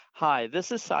Hi,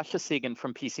 this is Sasha Segan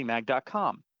from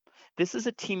PCMag.com. This is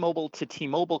a T-Mobile to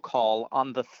T-Mobile call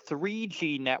on the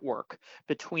 3G network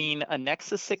between a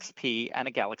Nexus 6P and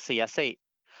a Galaxy S8.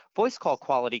 Voice call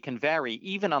quality can vary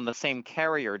even on the same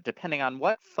carrier depending on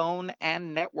what phone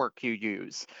and network you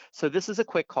use. So this is a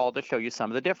quick call to show you some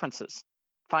of the differences.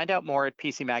 Find out more at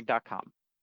PCMag.com.